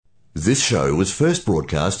This show was first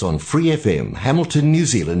broadcast on Free FM, Hamilton, New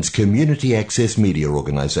Zealand's community access media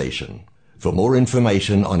organisation. For more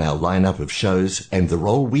information on our lineup of shows and the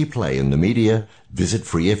role we play in the media, visit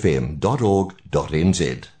freefm.org.nz.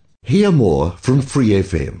 Hear more from Free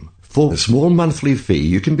FM. For a small monthly fee,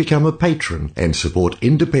 you can become a patron and support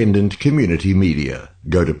independent community media.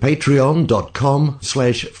 Go to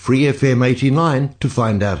patreon.com/freefm89 to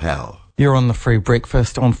find out how. You're on the Free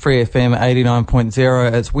Breakfast on Free FM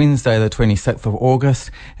 89.0. It's Wednesday the 26th of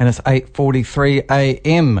August and it's 8:43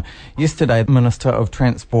 a.m. Yesterday, the Minister of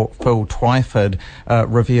Transport Phil Twyford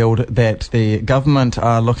revealed that the government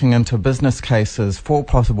are looking into business cases, four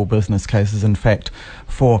possible business cases in fact,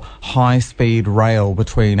 for high-speed rail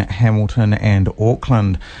between Hamilton and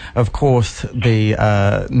Auckland. Of course, the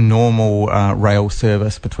normal rail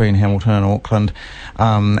service between Hamilton and Auckland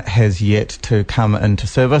has yet to come into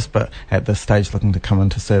service, but at this stage looking to come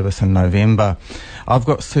into service in November. I've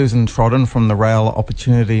got Susan Trodden from the Rail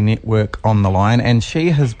Opportunity Network on the line, and she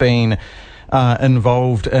has been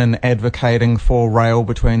involved in advocating for rail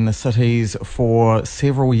between the cities for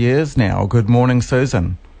several years now. Good morning,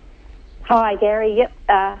 Susan. Hi, Gary. Yep,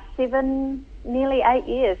 7, nearly 8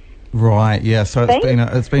 years. Right, yeah. So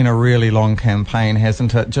it's been a really long campaign,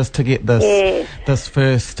 hasn't it? Just to get this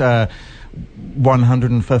first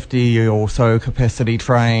 150 or so capacity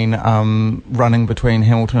train running between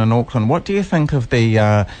Hamilton and Auckland. What do you think of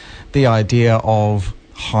the idea of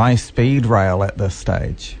high speed rail at this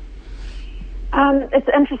stage? It's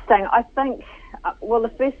interesting. I think. Well, the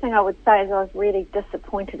first thing I would say is I was really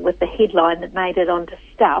disappointed with the headline that made it onto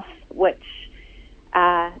Stuff, which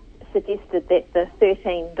suggested that the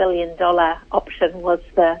 $13 billion option was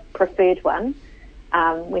the preferred one.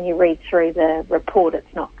 When you read through the report,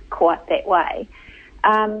 it's not quite that way.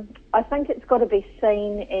 I think it's got to be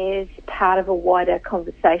seen as part of a wider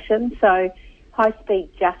conversation. So high speed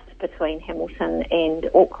just between Hamilton and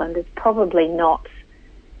Auckland is probably not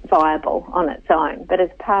viable on its own, but as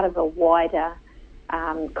part of a wider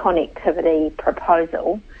connectivity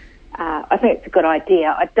proposal, I think it's a good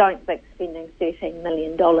idea. I don't think spending $13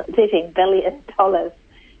 billion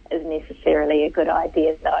is necessarily a good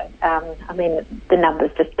idea, though. I mean, the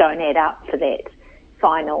numbers just don't add up for that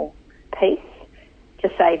final piece.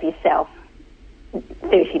 Just save yourself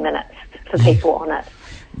 30 minutes for people on it.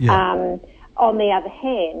 Yeah. On the other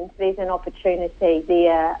hand, there's an opportunity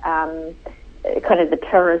there, kind of the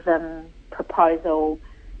tourism proposal,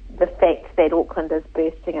 the fact that Auckland is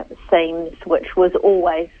bursting at the seams, which was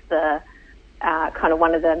always the kind of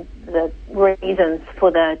one of the reasons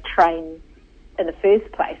for the train in the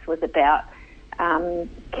first place, was about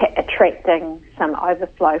attracting some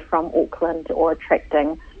overflow from Auckland or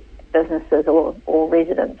attracting businesses or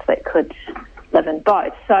residents that could live in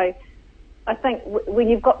both. So I think when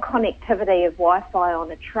you've got connectivity of Wi-Fi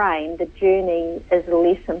on a train, the journey is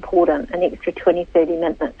less important. An extra 20, 30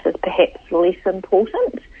 minutes is perhaps less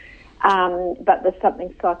important. But there's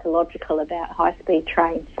something psychological about high-speed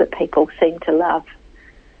trains that people seem to love.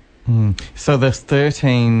 So this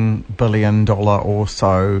 $13 billion or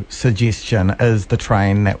so suggestion is the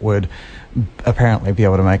train that would apparently be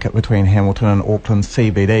able to make it between Hamilton and Auckland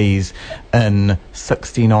CBDs in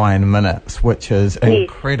 69 minutes, which is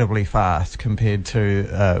incredibly fast compared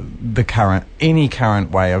to any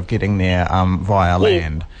current way of getting there via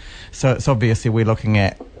land. So it's obviously we're looking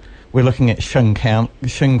at Shinkansen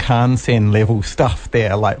level stuff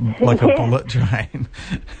there, like a bullet train.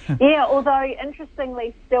 Yeah, although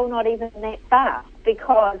interestingly, still not even that fast,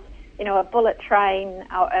 because a bullet train,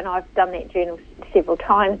 and I've done that journey several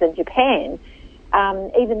times in Japan.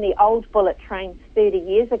 Even the old bullet trains 30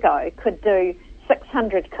 years ago could do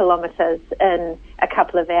 600 kilometres in a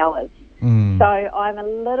couple of hours. So I'm a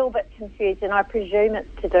little bit confused, and I presume it's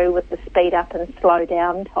to do with the speed up and slow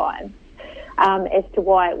down time. As to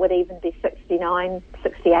why it would even be 69,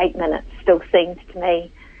 68 minutes still seems to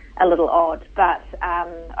me a little odd. But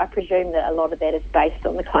I presume that a lot of that is based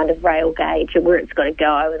on the kind of rail gauge and where it's got to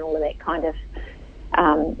go and all of that kind of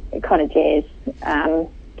jazz.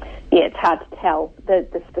 It's hard to tell the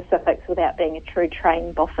specifics without being a true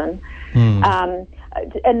train boffin.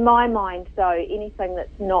 In my mind, though, anything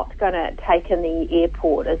that's not going to take in the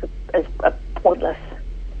airport is pointless.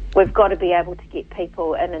 We've got to be able to get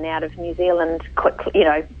people in and out of New Zealand quickly.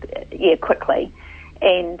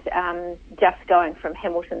 And just going from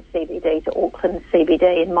Hamilton CBD to Auckland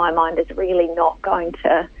CBD, in my mind, is really not going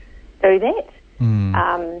to do that.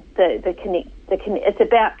 It's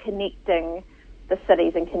about connecting the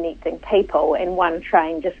cities and connecting people, and one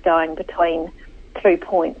train just going between 2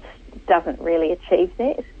 points doesn't really achieve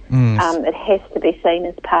that. It has to be seen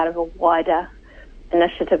as part of a wider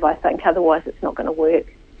initiative, I think. Otherwise, it's not going to work.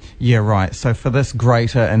 Yeah, right. So for this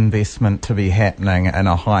greater investment to be happening in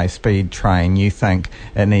a high-speed train, you think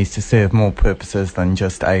it needs to serve more purposes than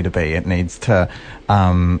just A to B. It needs to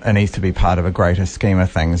be part of a greater scheme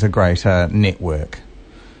of things, a greater network.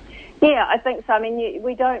 Yeah, I think so. I mean,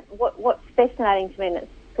 what's fascinating to me, and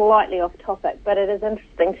it's slightly off topic, but it is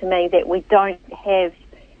interesting to me that we don't have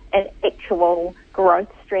an actual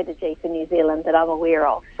growth strategy for New Zealand that I'm aware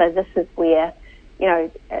of. So this is where,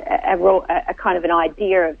 a kind of an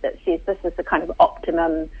idea of that says this is the kind of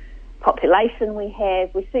optimum population we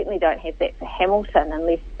have. We certainly don't have that for Hamilton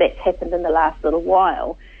unless that's happened in the last little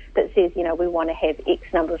while, that says, we want to have X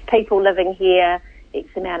number of people living here, X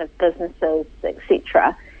amount of businesses,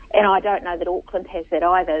 etc. And I don't know that Auckland has that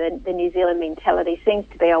either. The New Zealand mentality seems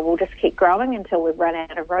to be, we'll just keep growing until we've run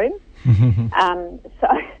out of room.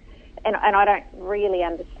 And I don't really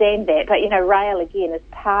understand that. But, rail, again, is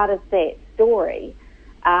part of that story.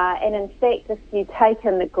 And, in fact, if you take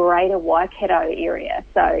in the greater Waikato area,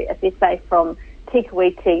 so if you say from Te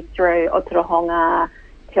Kuiti through Otorohanga,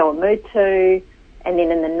 Te Awamutu, and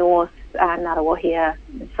then in the north, Ngarawahia,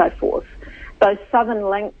 and so forth, those southern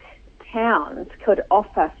link towns could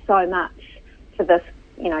offer so much to this,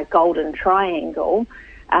 golden triangle,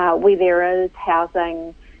 where there is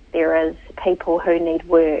housing, there is people who need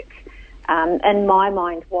work. In my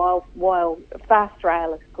mind, while fast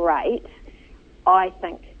rail is great, I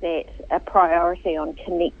think that a priority on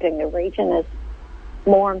connecting the region is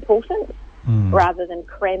more important, rather than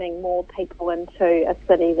cramming more people into a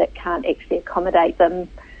city that can't actually accommodate them,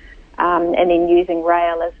 and then using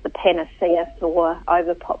rail as the panacea for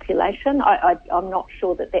overpopulation. I'm not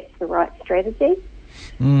sure that that's the right strategy.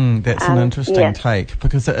 That's an interesting take,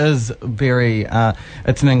 because it is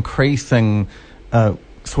it's an increasing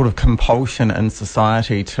sort of compulsion in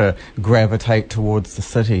society to gravitate towards the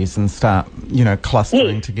cities and start,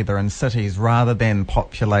 clustering together in cities rather than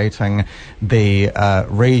populating the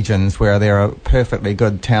regions where there are perfectly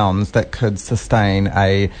good towns that could sustain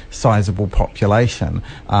a sizable population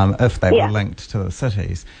if they were linked to the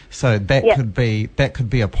cities. So that could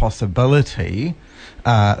be a possibility,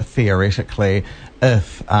 theoretically,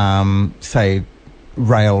 if say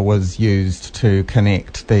rail was used to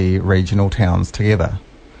connect the regional towns together.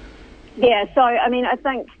 Yeah, so, I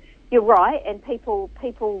think you're right, and people,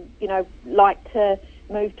 like to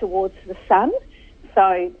move towards the sun,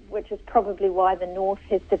 so, which is probably why the north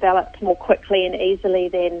has developed more quickly and easily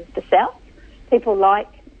than the south. People want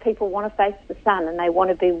to face the sun, and they want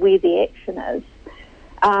to be where the action is.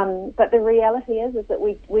 But the reality is that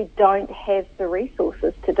we don't have the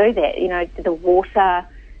resources to do that. The water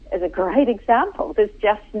is a great example. There's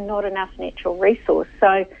just not enough natural resource.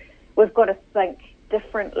 So we've got to think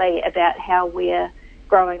differently about how we're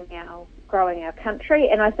growing our country.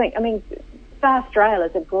 And I think, fast rail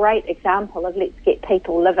is a great example of let's get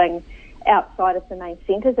people living outside of the main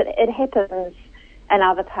centres. It happens in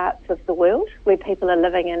other parts of the world where people are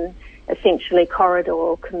living in essentially corridor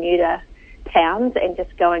or commuter towns and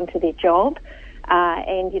just going to their job.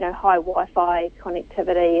 And high Wi-Fi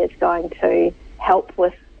connectivity is going to help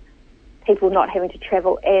with people not having to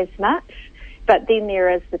travel as much. But then there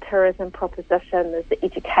is the tourism proposition, there's the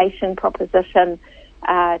education proposition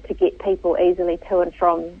to get people easily to and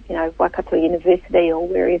from, Waikato University or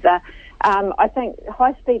wherever. I think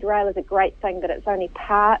high-speed rail is a great thing, but it's only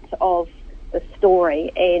part of the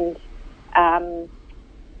story. And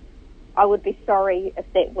I would be sorry if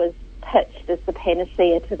that was pitched as the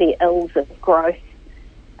panacea to the ills of growth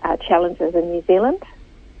challenges in New Zealand.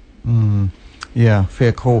 Yeah,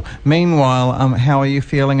 fair call. Meanwhile, how are you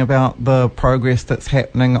feeling about the progress that's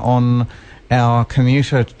happening on our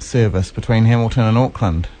commuter service between Hamilton and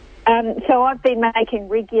Auckland? So I've been making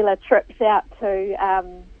regular trips out to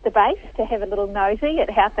the base to have a little nosy at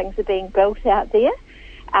how things are being built out there.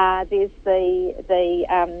 There's the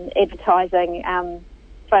advertising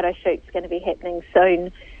photo shoot's going to be happening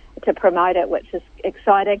soon to promote it, which is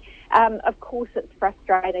exciting. Of course, it's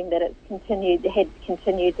frustrating that it's had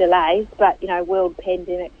continued delays, but world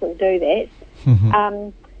pandemics will do that.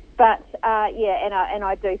 And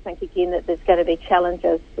I do think again that there's going to be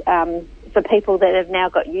challenges for people that have now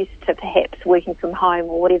got used to perhaps working from home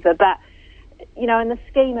or whatever. But in the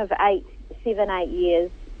scheme of 7, 8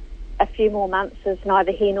 years, a few more months is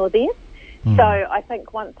neither here nor there. So I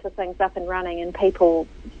think once the thing's up and running and people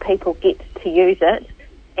get to use it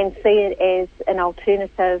and see it as an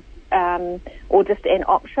alternative or just an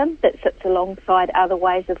option that sits alongside other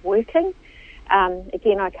ways of working.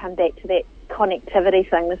 Again, I come back to that connectivity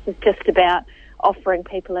thing. This is just about offering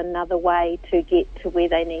people another way to get to where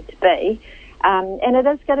they need to be. And it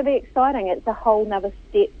is going to be exciting. It's a whole nother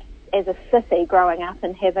step as a city growing up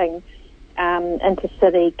and having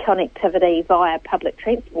intercity connectivity via public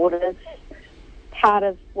transport is part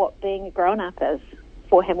of what being a grown-up is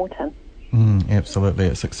for Hamilton. Absolutely,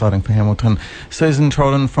 it's exciting for Hamilton. Susan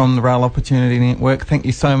Trodden from the Rail Opportunity Network, thank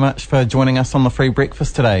you so much for joining us on the Free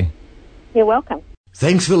Breakfast today. You're welcome.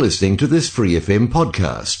 Thanks for listening to this Free FM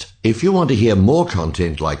podcast. If you want to hear more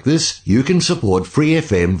content like this, you can support Free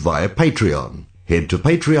FM via Patreon. Head to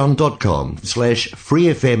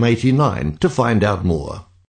patreon.com/freefm89 to find out more.